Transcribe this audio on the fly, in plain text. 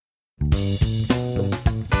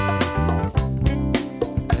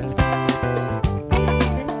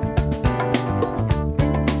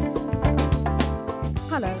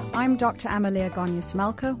Dr. Amalia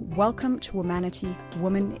Gonyas-Malka. Welcome to Womanity,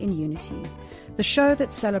 Woman in Unity, the show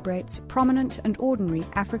that celebrates prominent and ordinary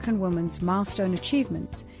African women's milestone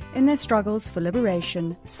achievements in their struggles for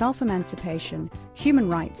liberation, self-emancipation, human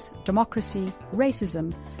rights, democracy,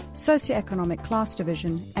 racism, socioeconomic class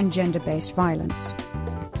division, and gender-based violence.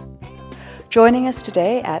 Joining us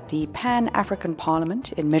today at the Pan-African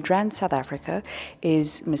Parliament in Midrand, South Africa,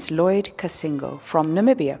 is Ms. Lloyd Kasingo from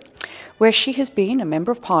Namibia, where she has been a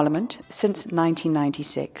Member of Parliament since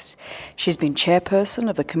 1996. She's been chairperson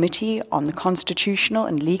of the Committee on the Constitutional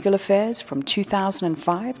and Legal Affairs from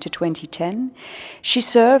 2005 to 2010. She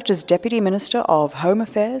served as Deputy Minister of Home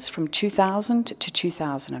Affairs from 2000 to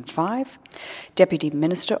 2005, Deputy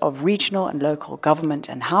Minister of Regional and Local Government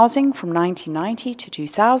and Housing from 1990 to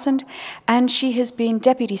 2000, and she has been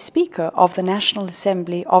Deputy Speaker of the National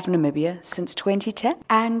Assembly of Namibia since 2010.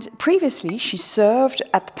 And previously, she served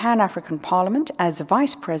at the Pan-African Parliament as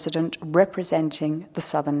Vice President representing the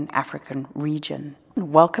Southern African region.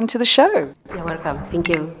 Welcome to the show. You're welcome. Thank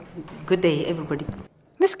you. Good day, everybody.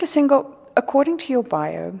 Ms. Kasingo, according to your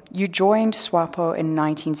bio, you joined SWAPO in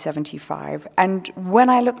 1975, and when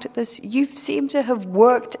I looked at this, you seem to have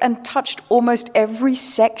worked and touched almost every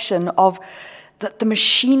section of the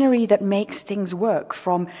machinery that makes things work,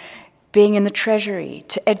 from being in the Treasury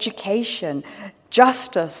to education,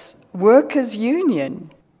 justice, workers'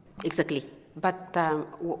 union. Exactly. But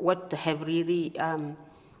what have really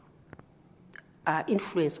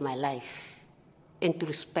influenced my life, and to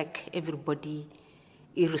respect everybody,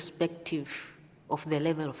 irrespective of the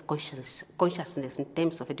level of consciousness in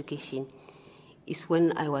terms of education, is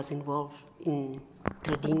when I was involved in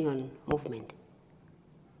trade union movement.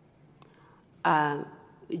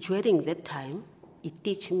 During that time, it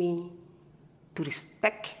taught me to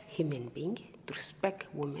respect human being, to respect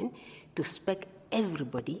women, to respect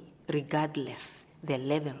everybody, regardless the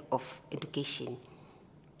level of education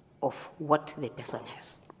of what the person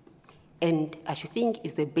has. And I should think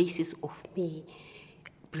is the basis of me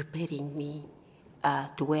preparing me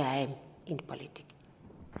to where I am in politics.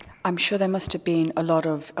 I'm sure there must have been a lot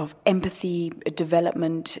of empathy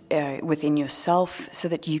development within yourself so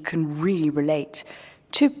that you can really relate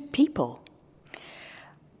to people.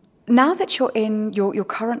 Now that you're in your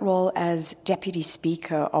current role as Deputy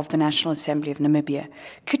Speaker of the National Assembly of Namibia,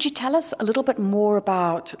 could you tell us a little bit more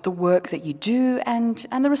about the work that you do and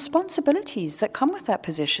the responsibilities that come with that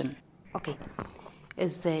position? Okay.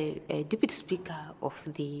 As a Deputy Speaker of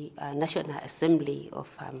the National Assembly of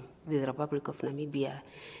the Republic of Namibia,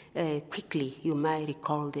 quickly you might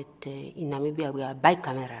recall that in Namibia we are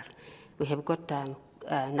bicameral. We have got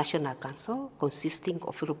a National Council consisting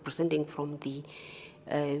of representing from the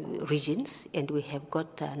regions, and we have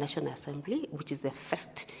got a National Assembly, which is the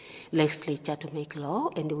first legislature to make law,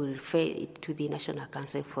 and we refer it to the National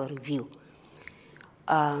Council for review.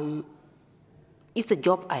 It's a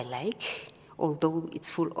job I like, although it's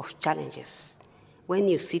full of challenges. When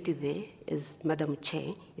you sit there as Madam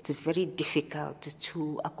Chair, it's very difficult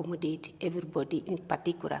to accommodate everybody, in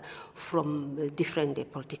particular from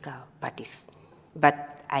different political parties.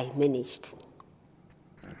 But I managed.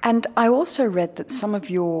 And I also read that some of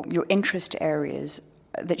your interest areas,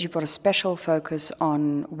 that you've got a special focus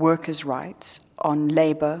on workers' rights, on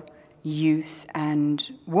labour, youth and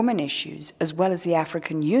women issues, as well as the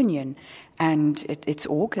African Union and its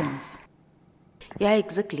organs. Yeah,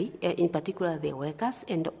 exactly. In particular, the workers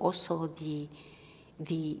and also the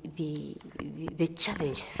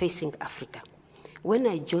challenge facing Africa. When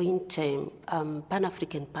I joined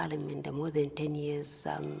Pan-African Parliament more than 10 years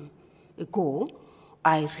ago,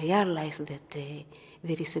 I realized that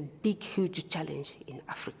there is a big, huge challenge in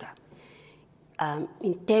Africa.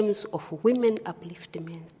 In terms of women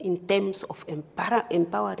upliftment, in terms of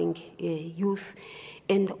empowering youth,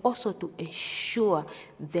 and also to ensure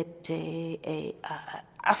that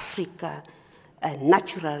Africa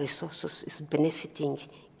natural resources is benefiting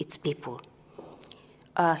its people.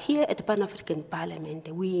 Here at the Pan-African Parliament,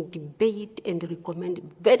 we debate and recommend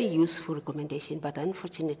very useful recommendation, but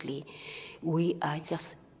unfortunately, we are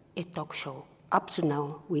just a talk show. Up to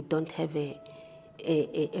now, we don't have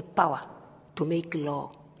a power to make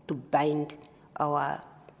law to bind our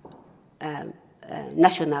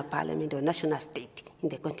national parliament or national state in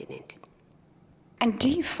the continent. And do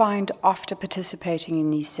you find after participating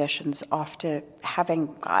in these sessions, after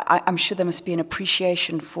having, I'm sure there must be an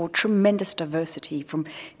appreciation for tremendous diversity from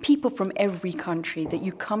people from every country, that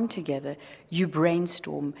you come together, you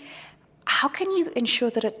brainstorm. How can you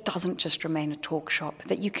ensure that it doesn't just remain a talk shop,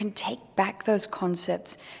 that you can take back those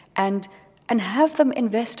concepts and have them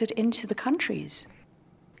invested into the countries?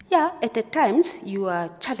 Yeah, at times you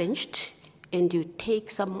are challenged and you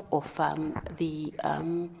take some of the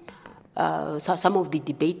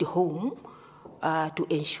debate home to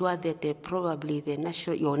ensure that probably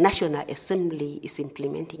your National Assembly is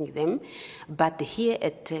implementing them. But here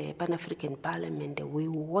at Pan-African Parliament, we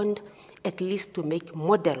want at least to make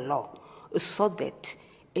model law so that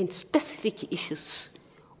in specific issues,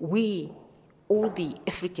 all the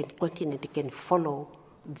African continent can follow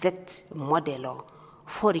that model law.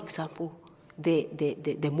 For example,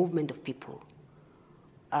 the movement of people.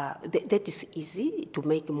 That is easy to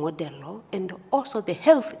make model law, and also the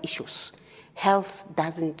health issues. Health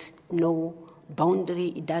doesn't know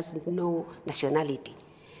boundary, it doesn't know nationality.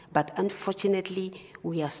 But unfortunately,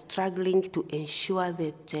 we are struggling to ensure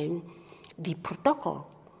that the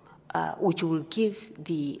protocol, which will give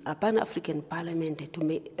the Pan-African Parliament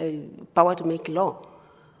power to make law,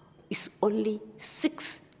 is only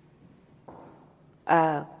 6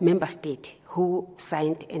 member states who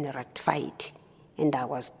signed and ratified. And I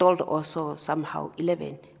was told also somehow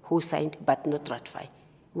 11 who signed but not ratified.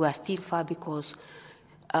 We are still far because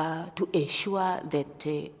to ensure that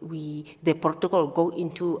the protocol go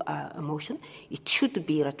into a motion, it should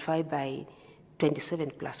be ratified by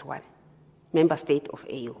 27 plus 1 member state of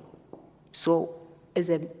AU. So as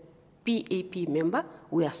a PAP member,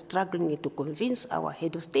 we are struggling to convince our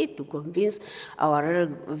head of state, to convince our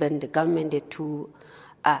relevant government to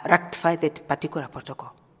rectify that particular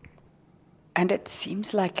protocol. And it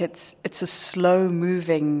seems like it's a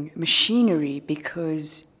slow-moving machinery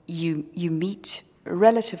because you meet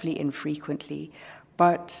relatively infrequently,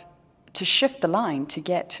 but to shift the line, to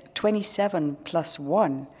get 27 plus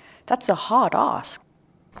 1, that's a hard ask.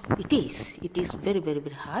 It is very, very,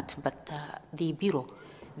 very hard, but the bureau,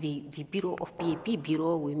 the bureau of PAP,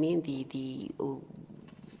 bureau, we mean the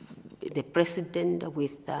president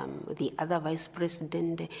with the other vice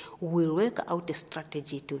president will work out a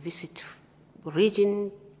strategy to visit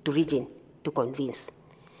region to region to convince.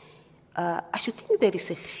 I should think there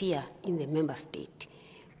is a fear in the member state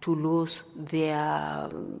to lose their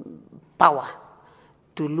power,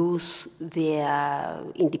 to lose their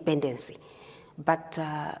independence. But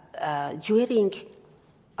during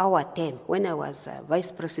our term, when I was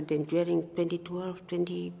vice president during 2012,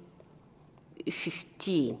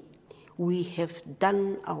 2015, we have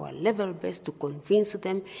done our level best to convince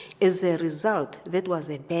them. As a result, that was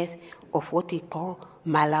the birth of what we call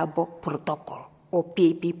Malabo Protocol, or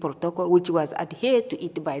PAP Protocol, which was adhered to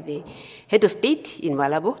it by the head of state in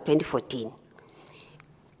Malabo 2014.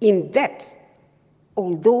 In that,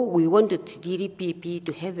 although we wanted DDPP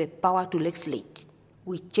to have a power to legislate,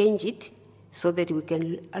 we changed it so that we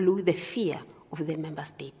can allay the fear of the member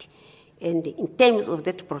state. And in terms of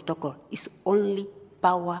that protocol, it's only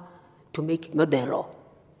power to make modern law.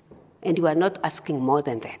 And we are not asking more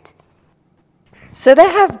than that. So there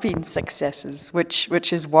have been successes, which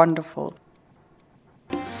is wonderful.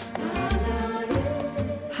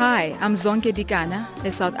 Hi, I'm Zonke Dikana,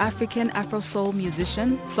 a South African Afro-soul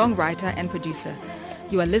musician, songwriter, and producer.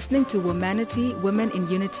 You are listening to Womanity, Women in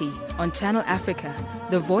Unity on Channel Africa,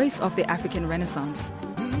 the voice of the African Renaissance.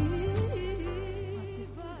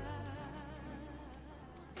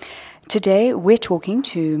 Today, we're talking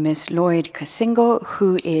to Ms. Lloyd Kasingo,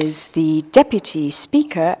 who is the Deputy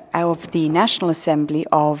Speaker of the National Assembly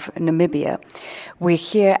of Namibia. We're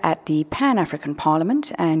here at the Pan-African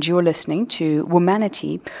Parliament, and you're listening to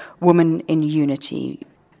Womanity, Women in Unity.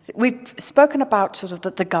 We've spoken about sort of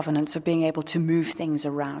the governance of being able to move things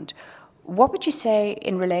around. What would you say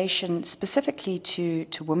in relation specifically to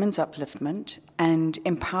women's upliftment and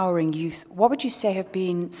empowering youth? What would you say have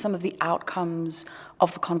been some of the outcomes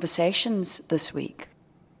of the conversations this week?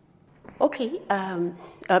 Okay.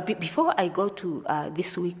 Before I go to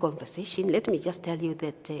this week's conversation, let me just tell you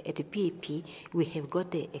that at the PAP, we have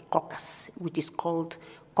got a caucus, which is called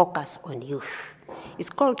Caucus on Youth.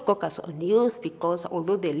 It's called Caucus on Youth because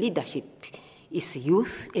although the leadership is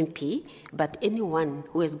youth MP, but anyone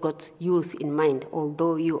who has got youth in mind,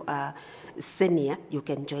 although you are senior, you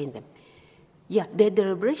can join them. Yeah, the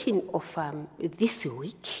deliberation of this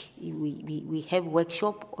week, we have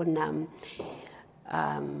workshop on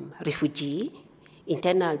refugee,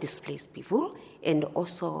 internal displaced people, and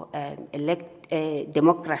also electoral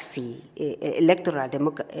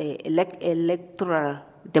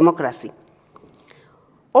democracy.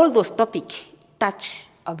 All those topics touch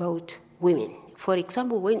about women. For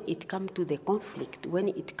example, when it comes to the conflict, when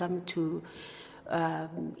it comes to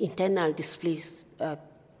internal displaced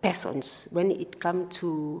persons, when it comes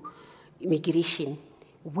to immigration,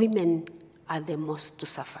 women are the most to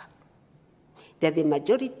suffer. They're the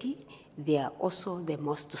majority, they are also the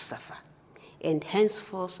most to suffer. And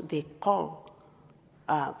henceforth, they call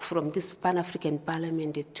from this Pan-African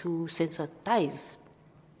Parliament to sensitize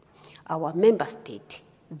our member state,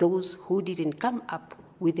 those who didn't come up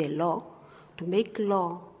with a law, to make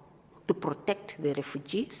law to protect the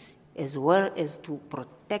refugees as well as to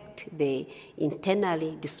protect the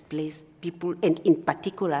internally displaced people, and in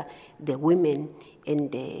particular the women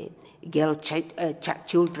and the girl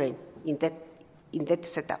children in that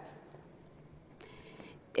setup.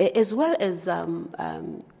 As well as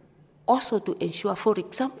also to ensure, for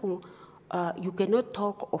example, you cannot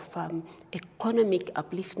talk of economic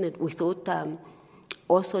upliftment without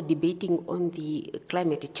also debating on the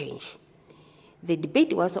climate change. The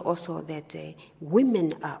debate was also that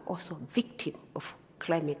women are also victims of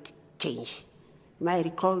climate change. You might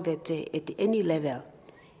recall that at any level,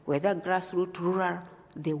 whether grassroots, rural,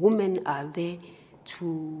 the women are there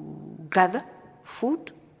to gather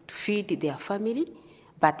food, to feed their family,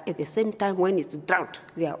 but at the same time, when it's drought,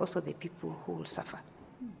 they are also the people who will suffer.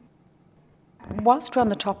 Whilst we're on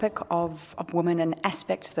the topic of women and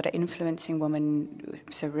aspects that are influencing women,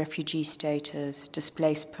 so refugee status,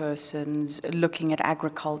 displaced persons, looking at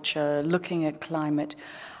agriculture, looking at climate,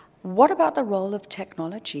 what about the role of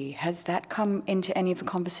technology? Has that come into any of the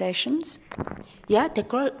conversations? Yeah,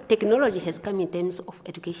 technology has come in terms of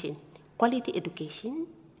education, quality education,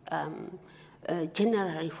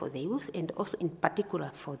 generally for the youth, and also in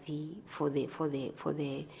particular for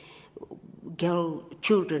the girl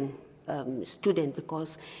children. Student,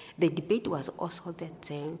 because the debate was also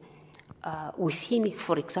that within,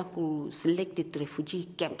 for example, selected refugee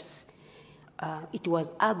camps, it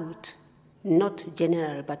was argued, not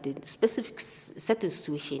general, but in specific certain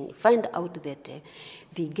situation, find out that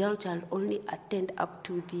the girl child only attend up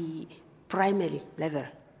to the primary level.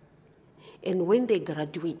 And when they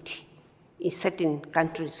graduate in certain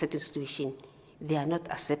countries, certain situation, they are not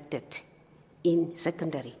accepted in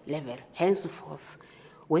secondary level. Henceforth,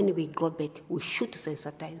 when we go back, we should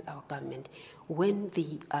sensitize our government. When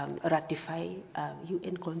they ratify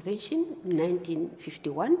UN Convention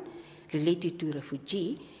 1951 related to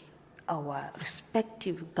refugee, our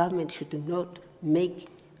respective government should not make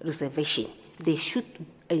reservation. They should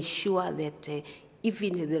ensure that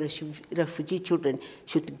even the refugee children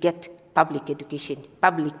should get public education,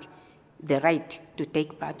 the right to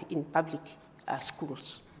take part in public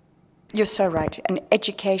schools. You're so right. And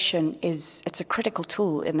education it's a critical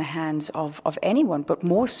tool in the hands of anyone, but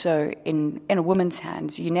more so in a woman's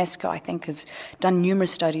hands. UNESCO, I think, have done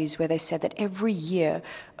numerous studies where they said that every year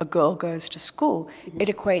a girl goes to school, it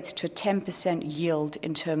equates to a 10% yield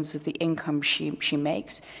in terms of the income she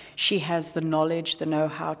makes. She has the knowledge, the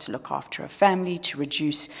know-how to look after her family, to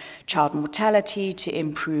reduce child mortality, to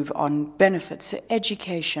improve on benefits. So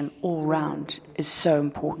education all round is so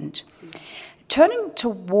important. Turning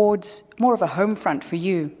towards more of a home front for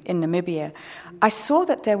you in Namibia, I saw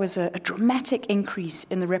that there was a dramatic increase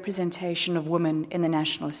in the representation of women in the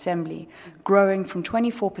National Assembly, growing from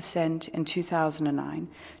 24% in 2009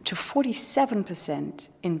 to 47%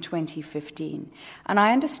 in 2015. And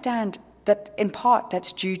I understand that in part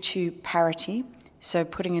that's due to parity, so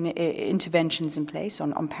putting in interventions in place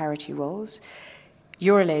on parity roles.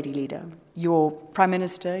 You're a lady leader. Your Prime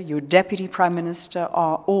Minister, your Deputy Prime Minister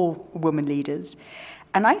are all women leaders.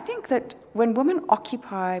 And I think that when women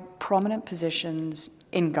occupy prominent positions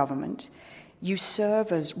in government, you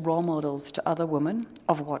serve as role models to other women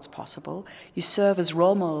of what's possible. You serve as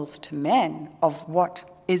role models to men of what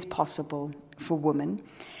is possible for women.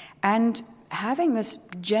 And having this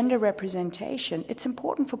gender representation, it's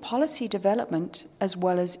important for policy development as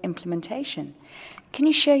well as implementation. Can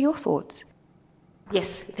you share your thoughts?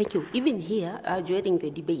 Yes, thank you. Even here, during the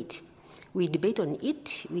debate, we debate on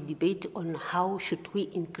it. We debate on how should we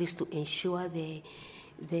increase to ensure the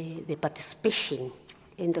participation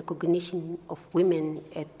and the recognition of women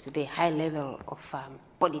at the high level of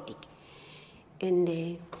politics. And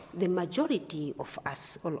the majority of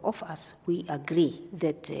us, all of us, we agree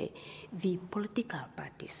that the political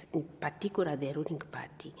parties, in particular the ruling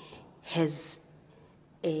party, has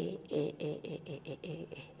a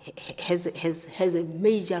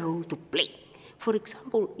major role to play. For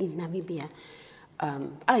example, in Namibia,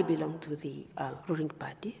 I belong to the ruling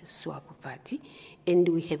party, SWAPO party, and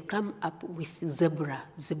we have come up with zebra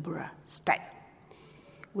style.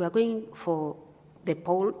 We are going for the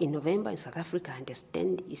poll in November in South Africa, I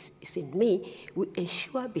understand is in May. We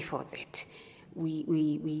ensure before that,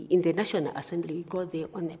 we in the National Assembly, we go there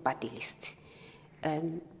on a party list.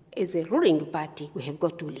 As a ruling party, we have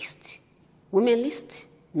got two lists, women list,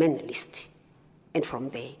 men list, and from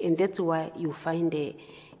there. And that's why you find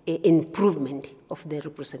improvement of the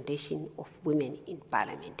representation of women in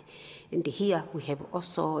parliament. And here we have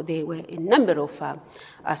also, there were a number of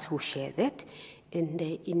us who share that. And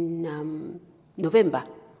in November,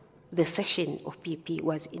 the session of PAP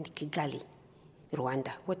was in Kigali,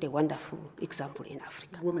 Rwanda. What a wonderful example in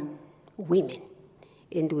Africa. Women.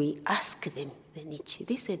 And we asked them the niche.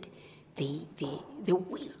 They said the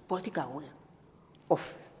will, political will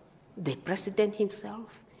of the president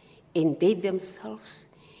himself, and they themselves,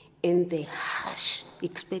 and the harsh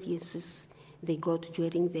experiences they got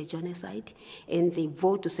during the genocide, and they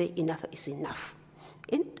vote to say enough is enough.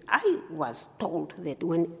 And I was told that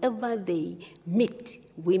whenever they meet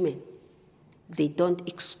women, they don't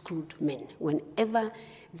exclude men. Whenever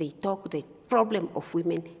they talk the problem of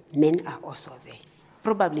women, men are also there.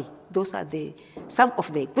 Probably those are some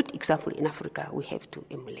of the good examples in Africa we have to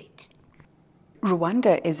emulate.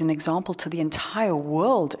 Rwanda is an example to the entire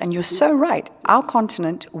world, and you're so right. Our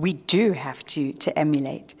continent, we do have to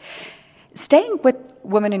emulate. Staying with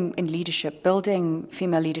women in leadership, building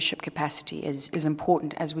female leadership capacity is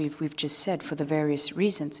important, as we've just said, for the various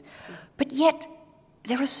reasons. But yet,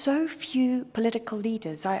 there are so few political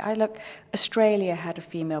leaders. I look, Australia had a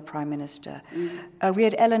female prime minister. We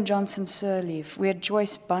had Ellen Johnson Sirleaf. We had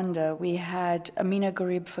Joyce Banda. We had Amina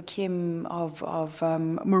Garib Fakim of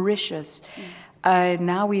Mauritius.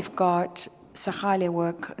 Now we've got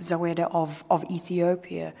Sahle-Work Zaweda of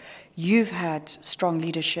Ethiopia. You've had strong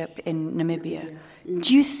leadership in Namibia.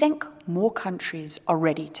 Do you think more countries are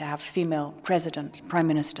ready to have female president, prime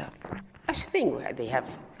minister? I should think they have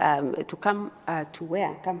to come to where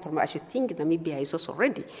I come from. I should think Namibia is also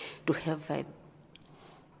ready to have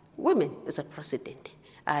women as a president.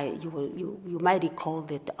 You might recall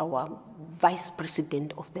that our vice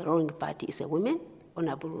president of the ruling party is a woman,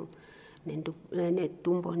 Honorable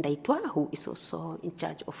Netumbo Ndaitwah, who is also in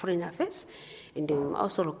charge of foreign affairs. And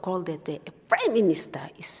also recall that a prime minister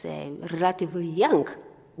is a relatively young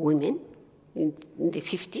woman in the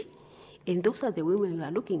 50s, and those are the women we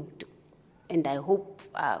are looking to. And I hope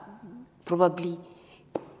probably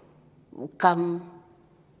will come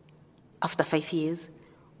after 5 years,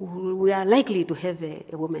 we are likely to have a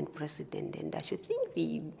woman president. And I should think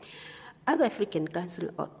the other African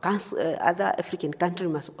countries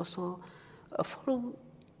must also follow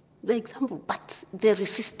the example. But the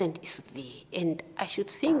resistance is there. And I should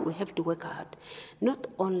think we have to work hard, not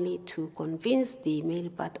only to convince the male,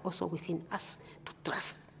 but also within us to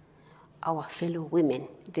trust our fellow women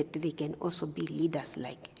that they can also be leaders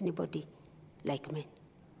like anybody, like men.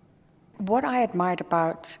 What I admired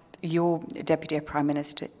about your Deputy Prime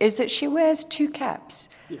Minister is that she wears two caps.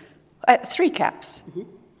 Yes. 3 caps.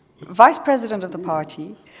 Mm-hmm. Vice President of the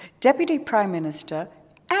party, Deputy Prime Minister,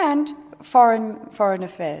 and Foreign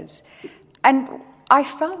Affairs. And I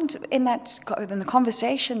found in the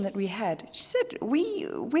conversation that we had, she said,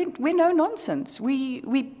 we're no nonsense. We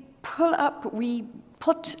pull up, we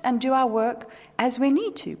put and do our work as we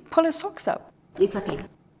need to. Pull our socks up. Exactly.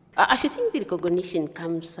 I should think the recognition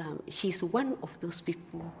comes, she's one of those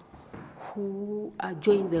people who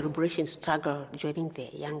joined the liberation struggle during their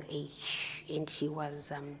young age, and she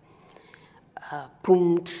was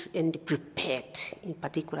pruned and prepared. In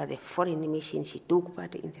particular, the foreign mission, she took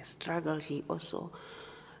part in the struggle. She also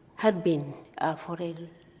had been for a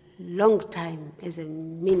long time as a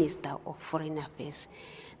Minister of Foreign Affairs.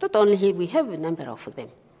 Not only here, we have a number of them,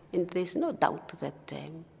 and there's no doubt that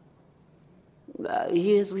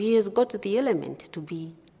he has got the element to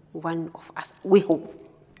be one of us. We hope.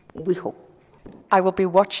 I will be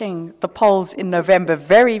watching the polls in November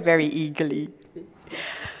very, very eagerly.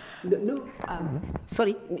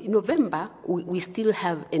 In November, we still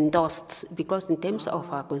have endorsed, because in terms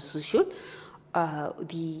of our constitution,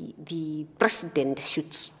 the president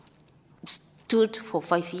should stood for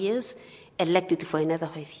 5 years, elected for another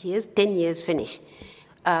 5 years, 10 years finished.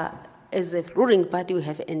 As a ruling party, we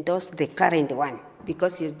have endorsed the current one.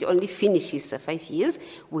 Because he only finishes 5 years,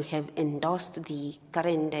 we have endorsed the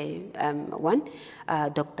current one,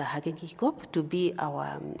 Dr. Hage Geingob, to be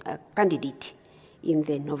our candidate in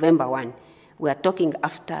the November one. We are talking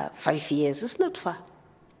after 5 years. It's not far.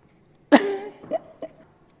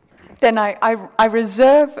 Then I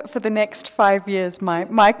reserve for the next 5 years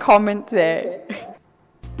my comment there.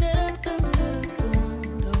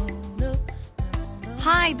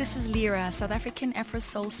 Hi, this is Lyra, South African Afro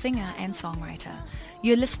Soul singer and songwriter.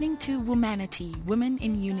 You're listening to Womanity, Women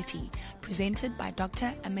in Unity, presented by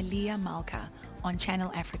Dr. Amelia Malka on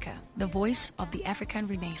Channel Africa, the voice of the African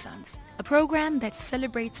Renaissance, a program that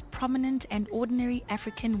celebrates prominent and ordinary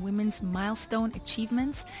African women's milestone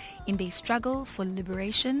achievements in their struggle for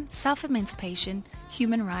liberation, self-emancipation,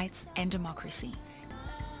 human rights, and democracy.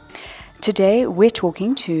 Today we're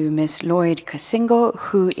talking to Ms. Lloyd Kasingo,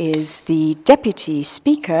 who is the Deputy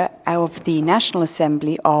Speaker of the National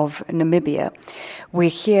Assembly of Namibia. We're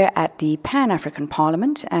here at the Pan-African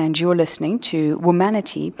Parliament and you're listening to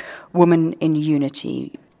Womanity, Women in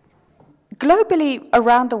Unity. Globally,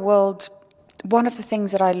 around the world, one of the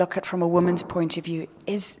things that I look at from a woman's point of view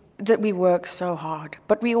is that we work so hard,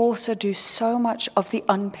 but we also do so much of the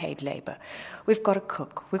unpaid labor. We've got to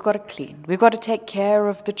cook, we've got to clean, we've got to take care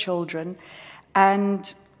of the children,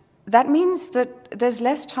 and that means that there's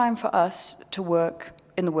less time for us to work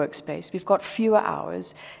in the workspace. We've got fewer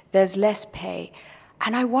hours, there's less pay.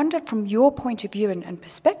 And I wonder, from your point of view and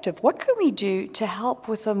perspective, what can we do to help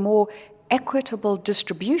with a more equitable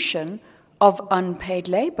distribution of unpaid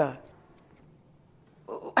labor?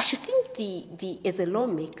 I should think as a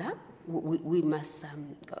lawmaker, we must,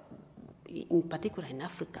 in particular in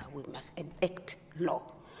Africa, we must enact law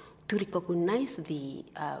to recognize the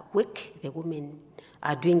work the women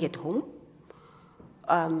are doing at home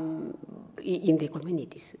in the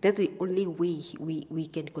communities. That's the only way we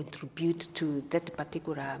can contribute to that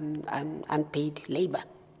particular unpaid labor.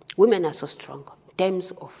 Women are so strong in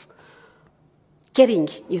terms of carrying,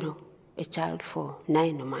 a child for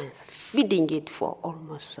 9 months, feeding it for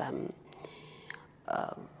almost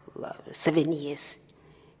 7 years,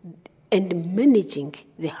 and managing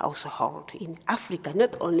the household in Africa,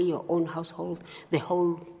 not only your own household, the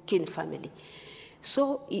whole kin family.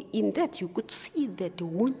 So in that, you could see that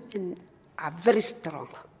women are very strong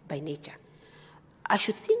by nature. I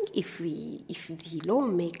should think if the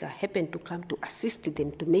lawmaker happen to come to assist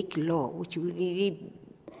them to make law, which will really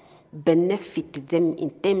benefit them in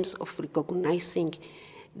terms of recognizing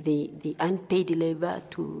the unpaid labor,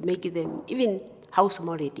 to make them, even how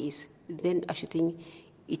small it is, then I should think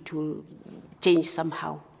it will change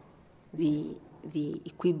somehow the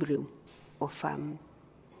equilibrium of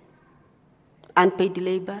unpaid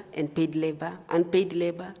labor and paid labor, unpaid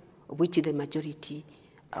labor, of which the majority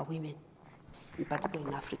are women, in particular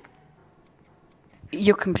in Africa.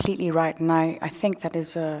 You're completely right, and I think that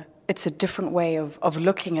it's a different way of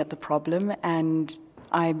looking at the problem, and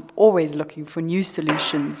I'm always looking for new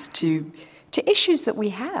solutions to issues that we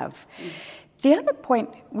have. The other point,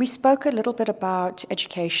 we spoke a little bit about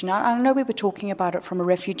education. I know we were talking about it from a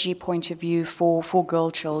refugee point of view for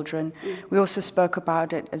girl children. We also spoke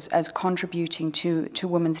about it as contributing to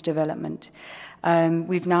women's development.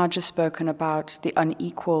 We've now just spoken about the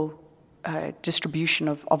unequal distribution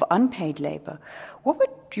of unpaid labor. What would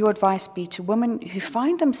your advice be to women who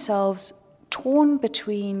find themselves torn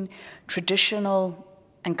between traditional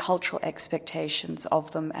and cultural expectations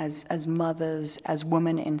of them as mothers, as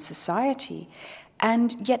women in society,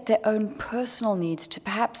 and yet their own personal needs to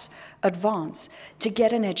perhaps advance, to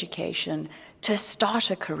get an education, to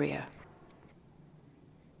start a career?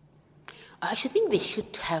 I should think they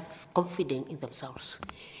should have confidence in themselves.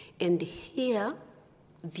 And here,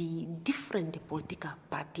 the different political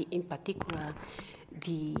party, in particular,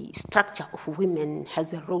 the structure of women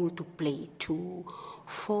has a role to play to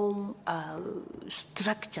form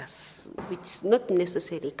structures which not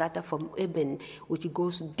necessarily cater from urban, which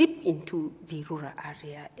goes deep into the rural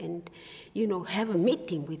area, and have a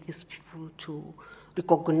meeting with these people to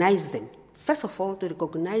recognize them. First of all, to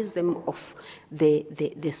recognize them of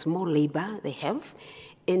the small labor they have,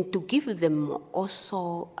 and to give them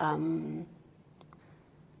also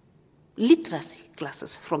literacy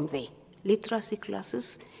classes from there. Literacy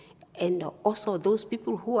classes, and also those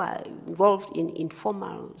people who are involved in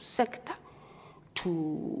informal sector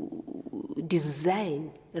to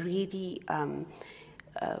design really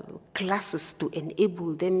classes to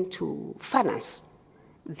enable them to finance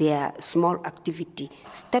their small activity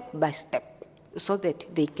step by step, so that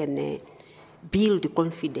they can build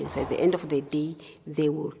confidence. At the end of the day, they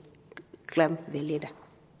will climb the ladder,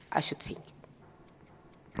 I should think.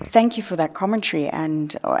 Thank you for that commentary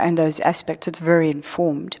and those aspects. It's very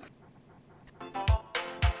informed.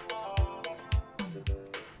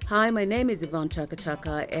 Hi, my name is Yvonne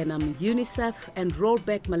Chaka and I'm UNICEF and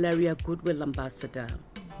Rollback Malaria Goodwill Ambassador.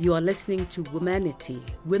 You are listening to Womanity,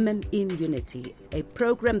 Women in Unity, a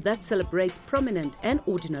program that celebrates prominent and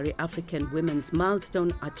ordinary African women's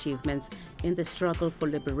milestone achievements in the struggle for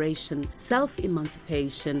liberation,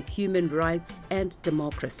 self-emancipation, human rights, and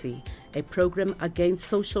democracy. A program against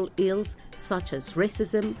social ills such as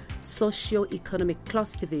racism, socio-economic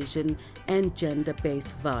class division, and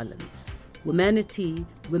gender-based violence. Womanity,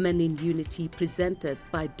 Women in Unity, presented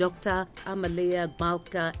by Dr. Amalia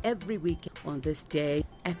Malka every week on this day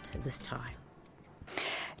at this time.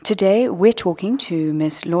 Today, we're talking to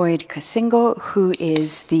Ms. Lloyd Kasingo, who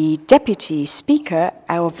is the Deputy Speaker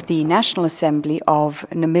of the National Assembly of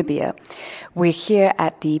Namibia. We're here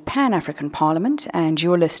at the Pan-African Parliament, and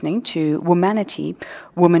you're listening to Womanity,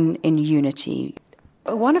 Women in Unity.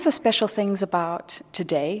 One of the special things about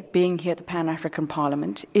today, being here at the Pan-African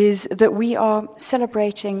Parliament, is that we are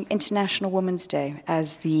celebrating International Women's Day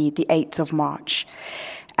as the 8th of March.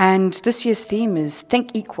 And this year's theme is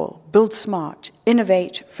Think Equal, Build Smart,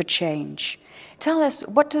 Innovate for Change. Tell us,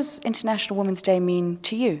 what does International Women's Day mean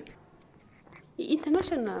to you?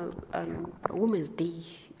 International Women's Day,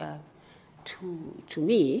 to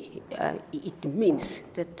me, it means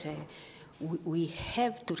that we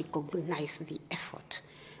have to recognize the effort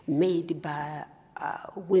made by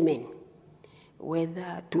women,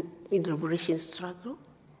 whether in the liberation struggle,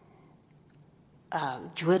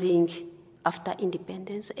 after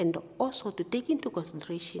independence, and also to take into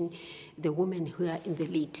consideration the women who are in the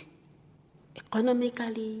lead,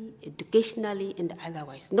 economically, educationally, and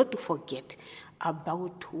otherwise. Not to forget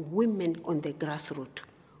about women on the grassroots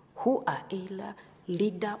who are either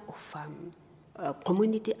leader of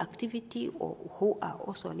community activity or who are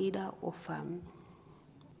also leader of,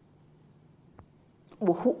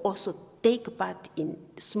 who also take part in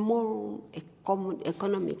small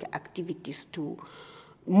economic activities to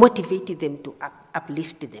motivate them, to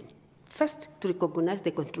uplift them. First, to recognize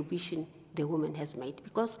the contribution the woman has made,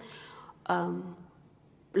 because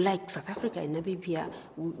like South Africa and Namibia,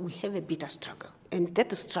 we have a bitter struggle. And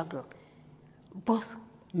that struggle, both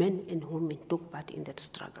men and women took part in that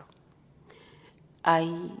struggle.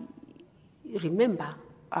 I remember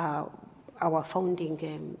our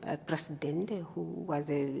founding president, who was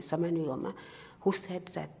Samani Nujoma, who said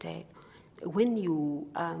that when you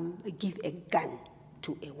give a gun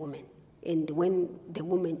to a woman, and when the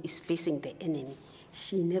woman is facing the enemy,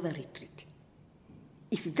 she never retreats.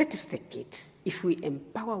 If that is the case, if we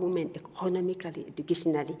empower women economically,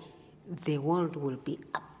 educationally, the world will be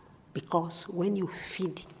up. Because when you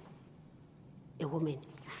feed a woman,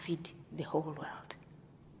 you feed the whole world.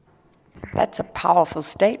 That's a powerful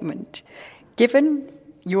statement. Given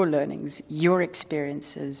your learnings, your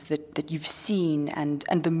experiences that you've seen, and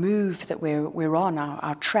the move that we're on,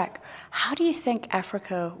 our track, how do you think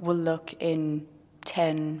Africa will look in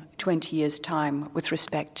 10, 20 years' time with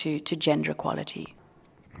respect to gender equality?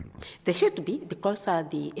 There should be, because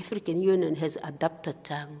the African Union has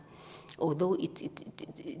adopted, although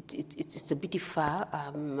it's a bit far,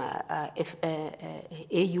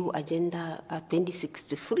 AU Agenda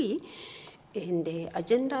 2063, and the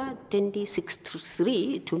Agenda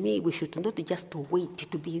 2063, to me, we should not just wait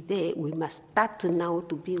to be there. We must start now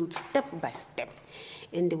to build step by step.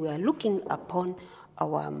 And we are looking upon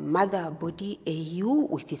our mother body, AU,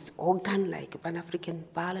 with its organ like Pan-African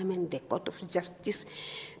Parliament, the Court of Justice,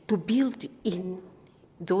 to build in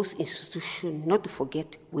those institutions, not to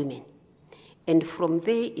forget women. And from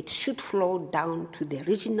there, it should flow down to the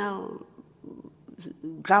regional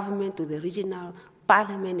government, to the regional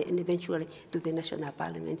parliament, and eventually to the national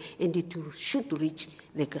parliament, and it should reach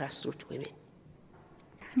the grassroots women.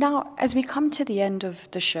 Now, as we come to the end of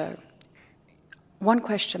the show, one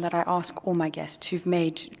question that I ask all my guests who've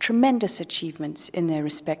made tremendous achievements in their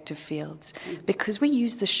respective fields, because we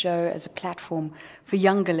use the show as a platform for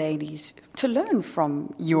younger ladies to learn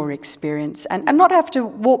from your experience and not have to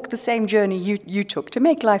walk the same journey you took, to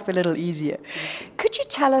make life a little easier. Could you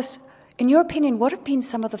tell us, in your opinion, what have been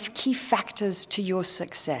some of the key factors to your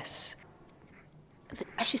success?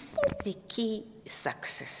 I should think the key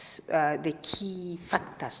success, the key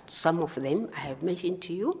factors, some of them I have mentioned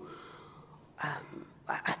to you.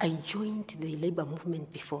 I joined the labor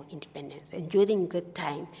movement before independence, and during that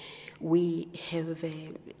time, we have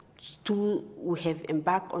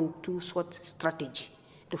embarked on two sort strategy: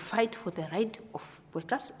 to fight for the right of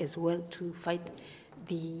workers, as well to fight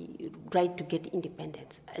the right to get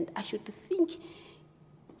independence. And I should think,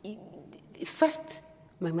 first,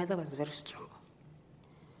 my mother was very strong.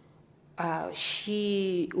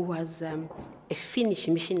 She was a Finnish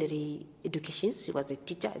missionary education. She was a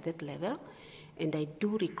teacher at that level. And I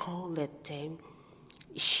do recall that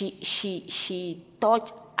she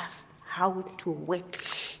taught us how to work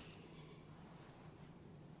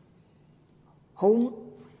home.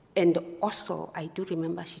 And also, I do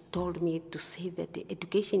remember she told me to say that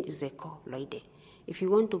education is the core, Lloyd. If you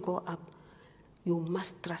want to go up, you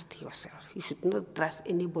must trust yourself. You should not trust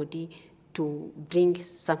anybody to bring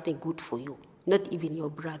something good for you, not even your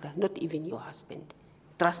brother, not even your husband.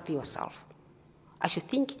 Trust yourself. I should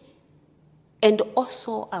think. And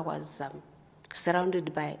also, I was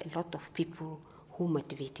surrounded by a lot of people who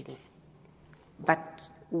motivated me. But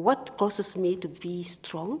what causes me to be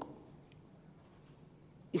strong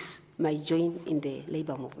is my join in the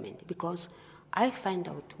labor movement, because I find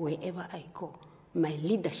out wherever I go, my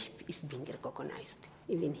leadership is being recognized,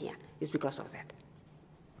 even here. It's because of that.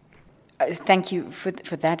 Thank you for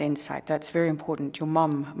that insight. That's very important. Your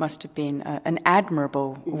mom must have been an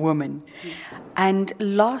admirable woman. And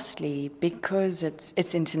lastly, because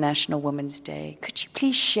it's International Women's Day, could you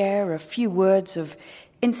please share a few words of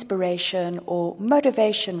inspiration or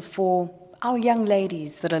motivation for our young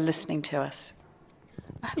ladies that are listening to us?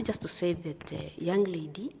 I have just to say that, young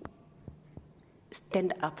lady,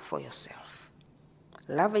 stand up for yourself.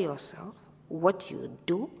 Love yourself, what you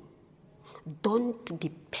do. Don't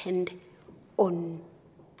depend on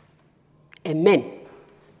a man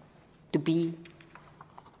to be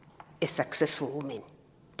a successful woman.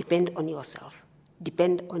 Depend on yourself.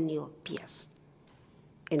 Depend on your peers.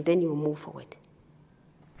 And then you move forward.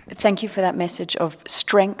 Thank you for that message of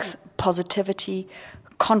strength, positivity,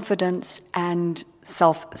 confidence, and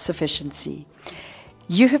self-sufficiency.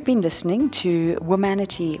 You have been listening to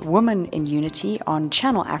Womanity, Women in Unity on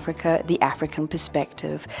Channel Africa, The African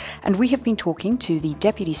Perspective. And we have been talking to the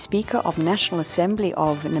Deputy Speaker of National Assembly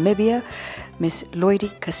of Namibia, Ms.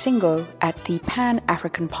 Lloydie Kasingo, at the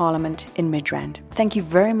Pan-African Parliament in Midrand. Thank you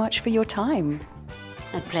very much for your time.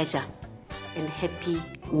 A pleasure, and happy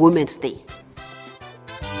Women's Day.